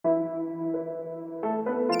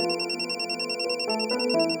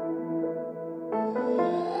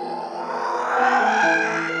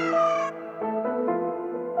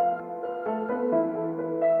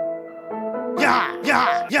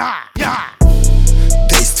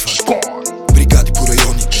Действат бригади по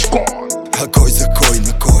районите, а кой за кой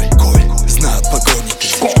на кой знаят пагоните.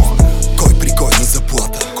 Кой при кой на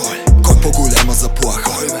заплата, кой по-голяма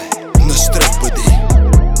заплаха. На штрек бъди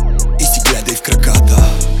и си гледай в краката.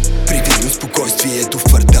 Привидно спокойствието в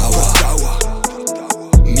квартала.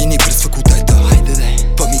 Мини през факултета,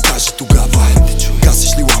 па ми кажи тогава,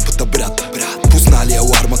 гасиш ли лампата, брат? Позна ли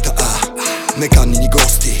алармата, неканни ни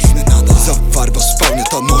гости, заварваш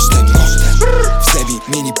спалнята нощем. Вземи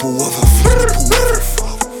мини по лъв,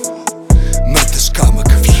 меташ камък,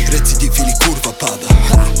 рецидив или курва пада.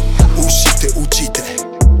 Ушите, очите,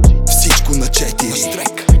 всичко на 4.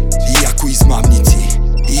 И ако измамници,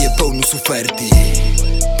 и е пълно с оферти,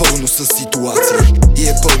 пълно с ситуации, и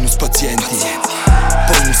е пълно с пациенти,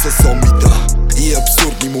 пълно с зомбита и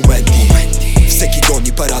абсурдни моменти. Всеки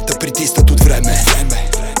гони парата, притиснат от време.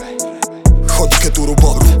 Ходи като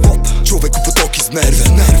робот, човекопоток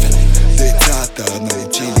изнервен. Децата на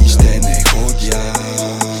училище не ходя,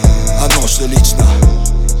 а нощ е лична,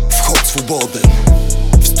 вход свободен.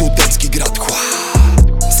 В студентски град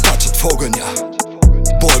скачат в огъня,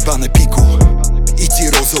 боебан е пико и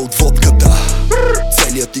цироза от водката.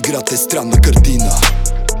 Целият ти град е странна картина,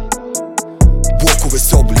 блокове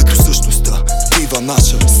с облик, като същността бива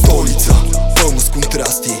наша столица, пълна с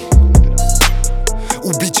контрасти.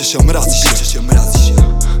 Обичаш, а мразиш,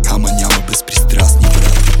 ама няма безпристрастни,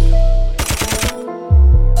 брат.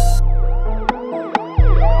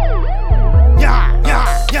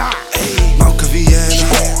 Малка Виена,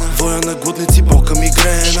 воя на глутници, болка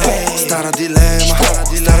мигрена. Стара дилема,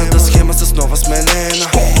 старата схема с нова сменена.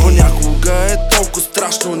 Понякога е толкова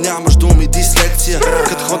страшно, нямаш думи, дислекция.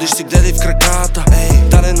 Като ходиш си гледай в краката,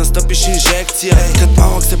 да не настъпиш инжекция. Като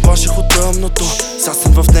малък се плашех от тъмното, сега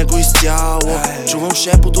съм в него изцяло. Чувам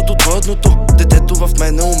шепот от отвъдното, детето в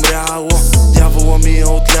мен е умряло. Дявола ми е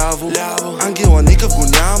отляво, ангела никак го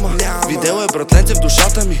няма. Видел е братленце в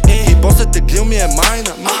душата ми и после теглил ми е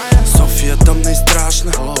майна. София тъмна и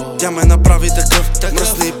страшна, тя ме направи такъв,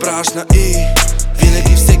 мръсна и прашна. И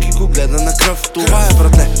винаги всеки го гледа на кръв. Това е,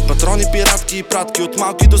 братле, патрони, пиратки и пратки, от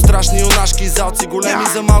малки до страшни юнашки залци. Големи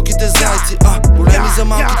за малките зайци, големи за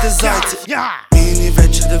малките зайци. Мини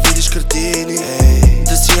вечер да видиш картини,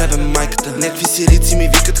 да си ебем майката. Некви сирици ми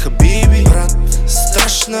викат хабиби. Брат,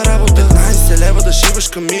 страшна работа, 15 лева да шиваш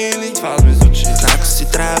камини. Това ми звучи така си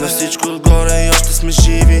трябва, на всичко отгоре и още сме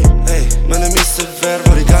живи. Мене ми се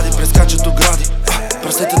верва, бригади прескачат огради,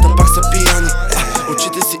 прасетата пак са пияни.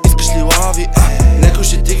 Очите си искаш ли лави, некой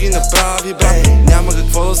ще ти ги направи, брат. Няма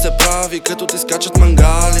какво да се прави, като ти скачат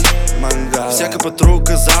мангали. Всяка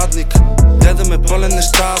патрулка задник, гледаме пълен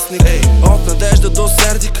нещастник. От Надежда до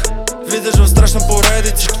Сердик, влизаш в страшна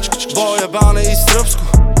поредица. Боебане и сръбско,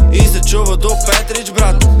 и се чува до Петрич,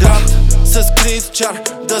 брат. Град с скрит чар,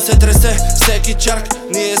 да се тресе всеки чарк.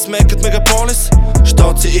 Ние сме като мегаполис,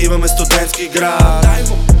 щот си имаме студентски град.